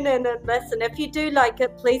list. Tune in and listen. If you do like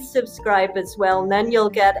it, please subscribe as well, and then you'll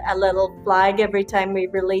get a little flag every time we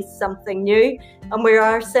release something new. And we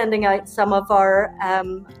are sending out some of our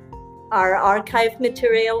archive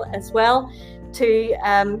material as well to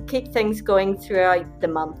keep things going throughout the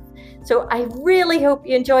month. So I really hope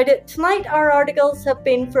you enjoyed it. Tonight our articles have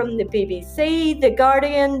been from the BBC, The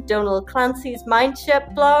Guardian, Donald Clancy's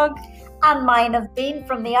Mindship blog. And mine have been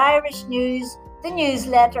from the Irish News, the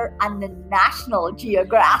Newsletter, and the National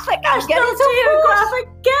Geographic. National Geographic,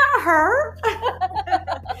 get her!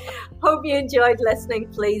 Hope you enjoyed listening.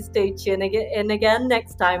 Please do tune in again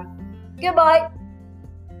next time. Goodbye.